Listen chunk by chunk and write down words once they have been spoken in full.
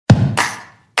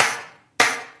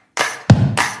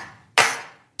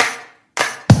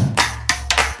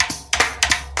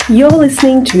You're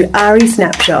listening to ARI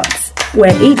Snapshots,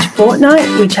 where each fortnight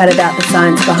we chat about the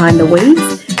science behind the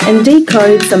weeds and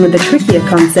decode some of the trickier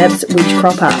concepts which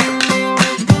crop up.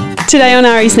 Today on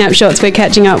ARI Snapshots, we're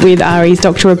catching up with ARI's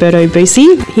Dr. Roberto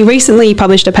Busi. He recently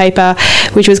published a paper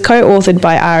which was co-authored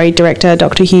by ARI Director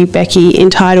Dr. Hugh Beckie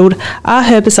entitled Are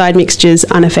Herbicide Mixtures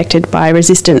Unaffected by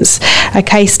Resistance? A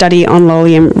case study on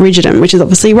Lolium rigidum, which is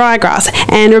obviously ryegrass.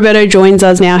 And Roberto joins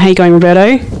us now. How are you going,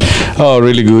 Roberto? Oh,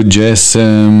 really good, Jess.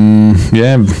 Time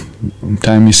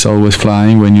is always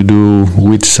flying when you do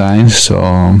weed science, so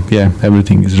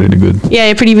everything is really good. Yeah,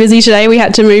 you're pretty busy today. We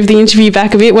had to move the interview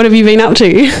back a bit. What have you been up to?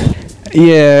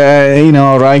 Yeah,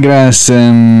 ryegrass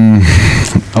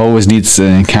always needs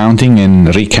counting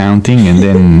and recounting and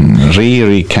then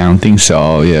recounting.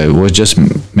 So it was just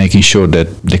making sure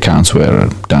that the counts were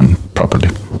done properly.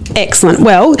 Excellent.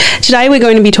 Well, today we're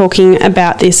going to be talking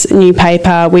about this new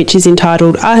paper which is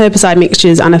entitled Are Herbicide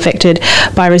Mixtures Unaffected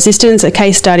by Resistance? A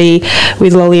case study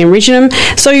with Lolium rigidum.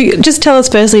 So just tell us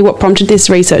firstly what prompted this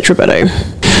research, Roberto.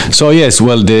 So yes,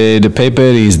 well, the paper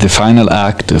is the final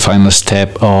act, the final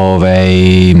step of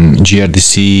a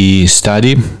GRDC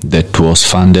study that was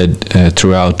funded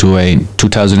throughout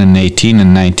 2018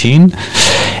 and 19.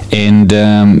 And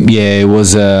it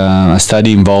was a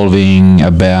study involving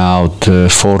about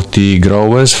 40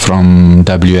 growers from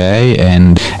WA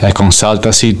and a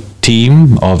consultancy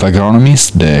team of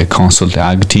agronomists, the Consult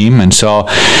Ag team. And so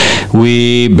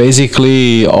we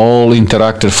basically all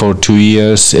interacted for 2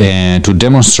 years to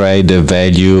demonstrate the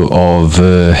value of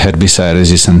herbicide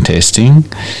resistant testing.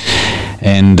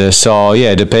 And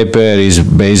the paper is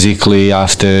basically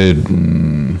after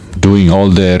doing all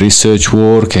the research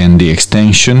work and the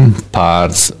extension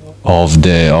parts of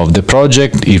the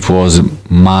project. It was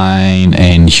mine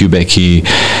and Hugh Beckie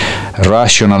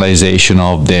rationalization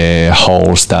of the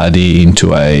whole study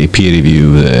into a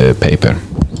peer-reviewed paper.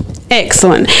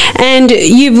 Excellent. And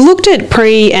you've looked at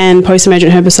pre- and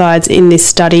post-emergent herbicides in this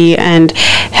study and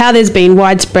how there's been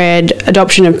widespread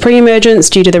adoption of pre-emergents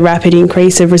due to the rapid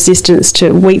increase of resistance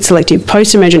to wheat-selective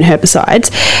post-emergent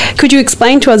herbicides. Could you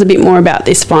explain to us a bit more about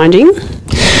this finding?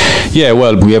 Yeah,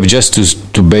 well, we have just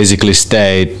to basically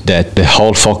state that the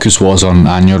whole focus was on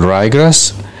annual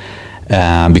ryegrass.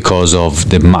 Because of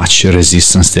the much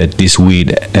resistance that this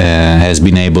weed has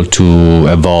been able to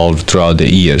evolve throughout the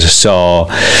years. So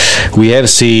we have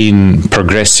seen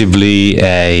progressively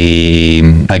a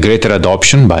greater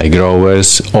adoption by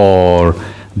growers or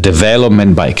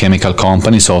development by chemical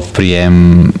companies of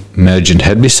pre-emergent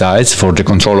herbicides for the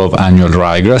control of annual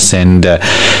ryegrass, and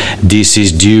this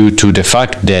is due to the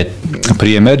fact that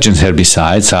pre-emergent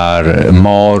herbicides are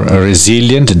more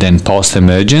resilient than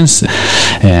post-emergence.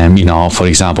 For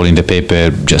example, in the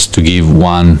paper, just to give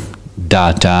one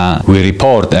data, we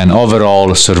report an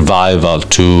overall survival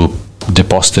to the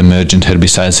post-emergent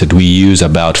herbicides that we use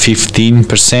about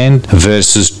 15%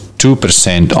 versus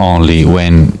 2% only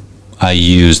when I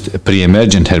used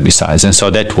pre-emergent herbicides, and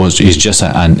so that is just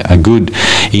a good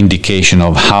indication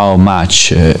of how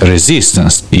much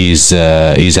resistance is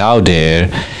out there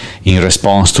in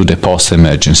response to the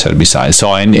post-emergent herbicides.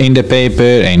 So in the paper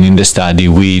and in the study,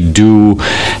 we do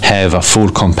have a full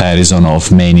comparison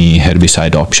of many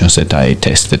herbicide options that I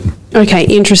tested. Okay,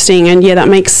 interesting, and that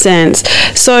makes sense.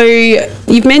 So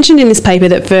you've mentioned in this paper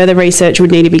that further research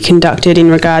would need to be conducted in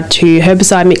regard to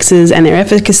herbicide mixes and their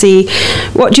efficacy.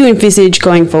 What do you envisage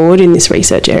going forward in this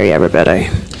research area, Roberto?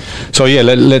 So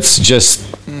let's just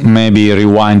maybe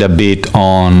rewind a bit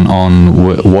on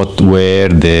what were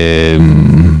the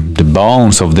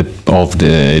bones of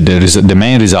the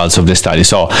main results of the study.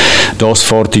 So those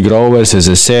 40 growers, as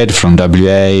I said, from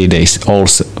WA, they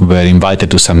also were invited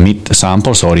to submit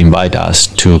samples or invite us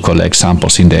to collect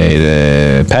samples in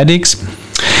their paddocks.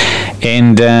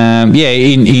 And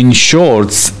in short,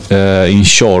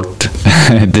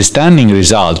 the stunning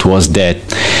result was that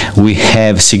we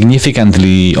have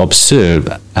significantly observed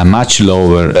a much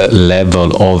lower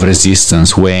level of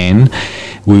resistance when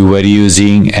we were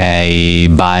using a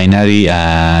binary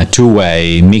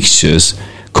two-way mixtures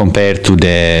compared to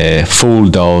the full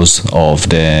dose of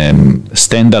the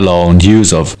standalone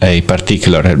use of a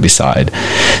particular herbicide.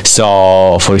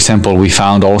 So, for example, we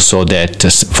found also that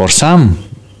for some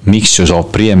mixtures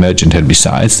of pre-emergent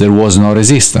herbicides, there was no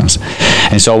resistance.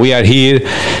 And so we are here,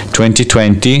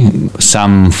 2020,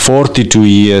 some 42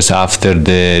 years after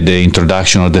the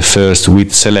introduction of the first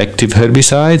wheat-selective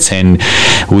herbicides, and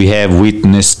we have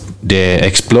witnessed the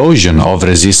explosion of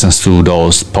resistance to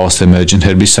those post-emergent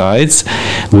herbicides.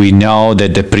 We know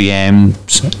that the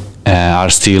preempts are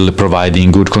still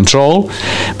providing good control.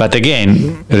 But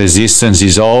again, resistance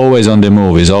is always on the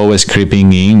move, is always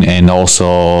creeping in, and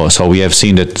also, so we have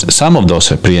seen that some of those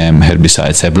pre-M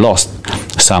herbicides have lost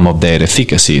some of their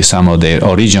efficacy, some of their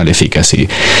original efficacy.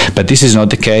 But this is not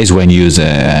the case when you use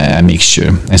a mixture.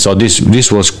 And so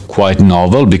this was quite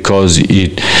novel, because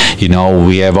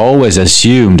we have always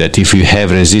assumed that if you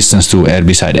have resistance to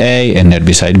herbicide A and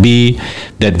herbicide B,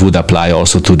 that would apply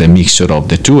also to the mixture of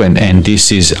the two, and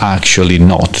this is actually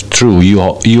not true.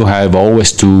 You have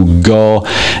always to go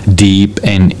deep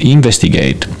and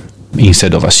investigate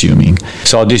instead of assuming.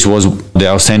 So this was the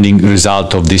outstanding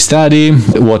result of this study.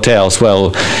 What else?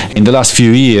 Well, in the last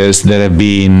few years there have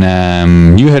been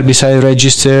new herbicide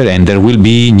registered, and there will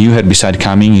be new herbicide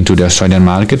coming into the Australian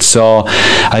market. So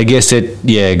I guess that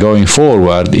going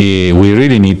forward we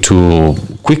really need to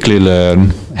quickly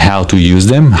learn how to use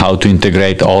them, how to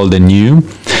integrate all the new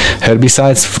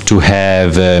herbicides to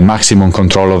have maximum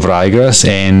control of ryegrass.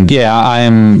 And I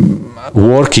am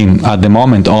working at the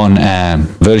moment on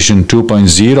version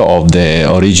 2.0 of the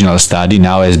original study.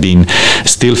 Now has been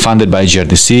still funded by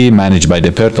GRDC, managed by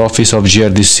the Perth office of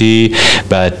GRDC,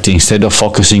 but instead of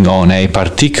focusing on a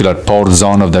particular port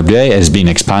zone of WA, has been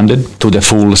expanded to the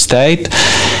full state.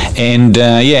 And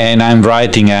and I'm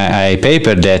writing a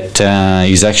paper that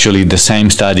is actually the same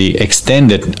study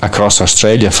extended across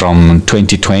Australia from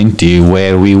 2020,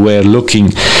 where we were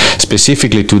looking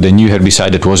specifically to the new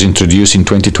herbicide that was introduced in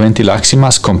 2020,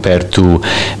 Laximas, compared to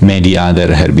many other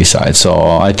herbicides. So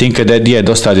I think that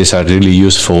those studies are really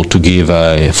useful to give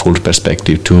a full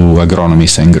perspective to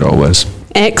agronomists and growers.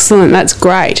 Excellent, that's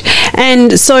great.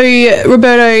 And so,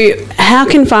 Roberto, how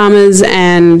can farmers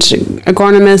and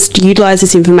agronomists utilise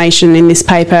this information in this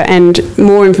paper and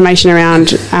more information around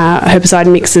herbicide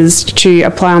mixes to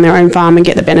apply on their own farm and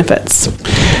get the benefits?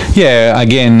 Yeah,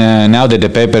 again, now that the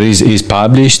paper is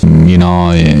published,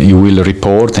 you will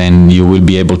report and you will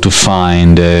be able to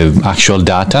find actual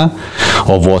data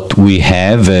of what we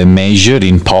have measured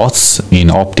in pots in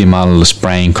optimal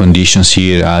spraying conditions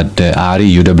here at ARI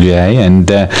UWA. And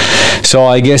so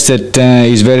I guess that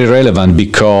is very relevant,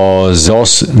 because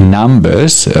those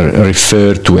numbers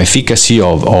refer to efficacy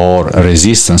of or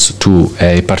resistance to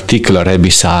a particular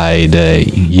herbicide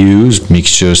used,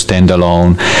 mixture,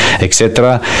 standalone,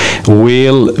 etc.,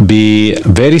 will be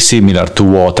very similar to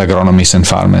what agronomists and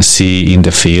farmers see in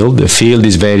the field. The field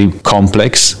is very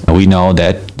complex. We know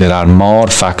that there are more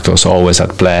factors always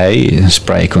at play: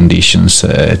 spray conditions,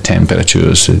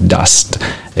 temperatures, dust,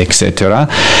 etc.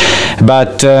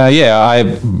 But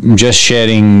I'm just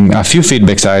sharing a few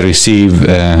feedbacks I received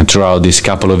throughout these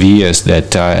couple of years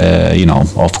that,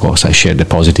 of course I share the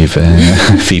positive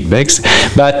feedbacks.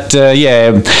 But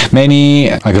many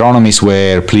agronomists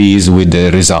were pleased with the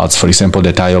results, for example,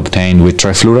 that I obtained with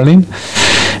trifluralin.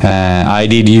 I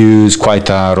did use quite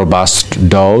a robust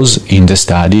dose in the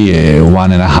study,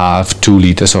 1.5-2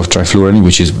 liters of trifluralin,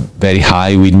 which is very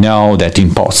high. We know that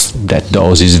in pots that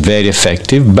dose is very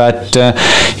effective, but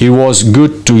it was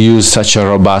good to use such a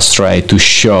robust rate to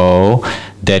show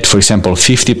that, for example,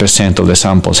 50% of the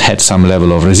samples had some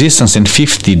level of resistance and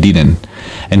 50 didn't.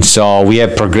 And so we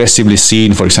have progressively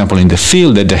seen, for example, in the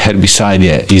field, that the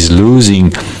herbicide is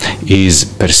losing its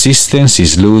persistence,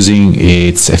 is losing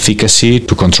its efficacy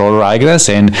to control ryegrass,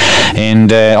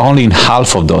 and only in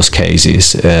half of those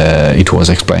cases it was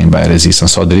explained by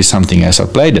resistance. So there is something else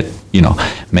at play that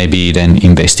maybe then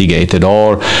investigated.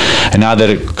 Or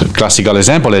another classical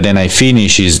example, and then I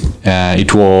finish, is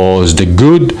it was the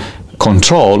good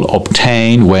control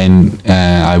obtained when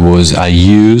I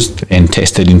used and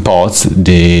tested in pots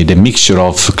the mixture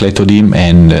of clethodim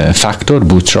and factor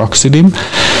butyroxidin.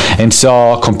 And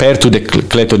so compared to the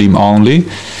clethodim only,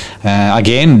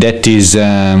 again, that is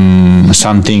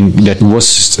something that was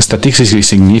statistically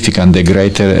significant, the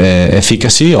greater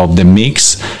efficacy of the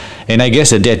mix. And I guess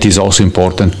that is also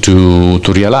important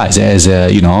to realize as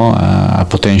a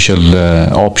potential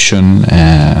option.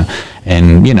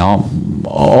 And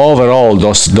overall,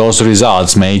 those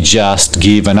results may just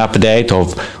give an update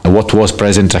of what was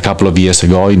present a couple of years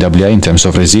ago in WA in terms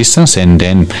of resistance, and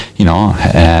then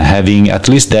having at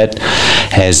least that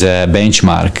as a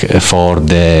benchmark for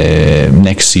the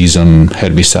next season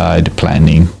herbicide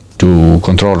planning to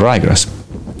control ryegrass.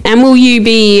 And will you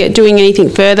be doing anything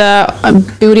further,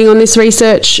 building on this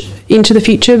research into the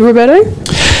future, Roberto?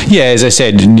 Yeah, as I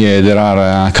said, there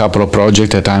are a couple of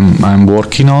projects that I'm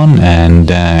working on, and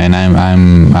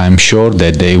I'm sure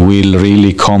that they will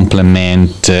really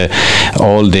complement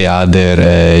all the other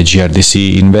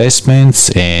GRDC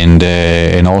investments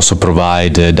and also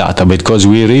provide data, because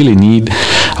we really need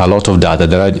a lot of data.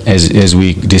 There are, as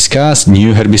we discussed,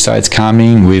 new herbicides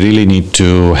coming. We really need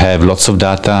to have lots of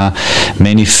data,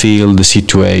 many field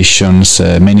situations,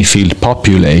 many field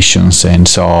populations, and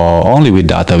so only with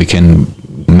data we can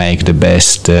make the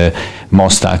best,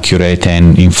 most accurate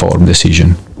and informed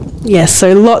decision. Yes,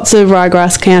 so lots of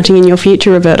ryegrass counting in your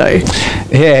future, Roberto.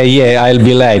 Yeah, I'll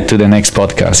be late to the next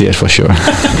podcast, yes, for sure.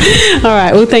 All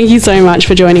right, well, thank you so much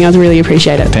for joining us. Really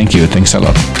appreciate it. Thank you. Thanks a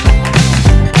lot.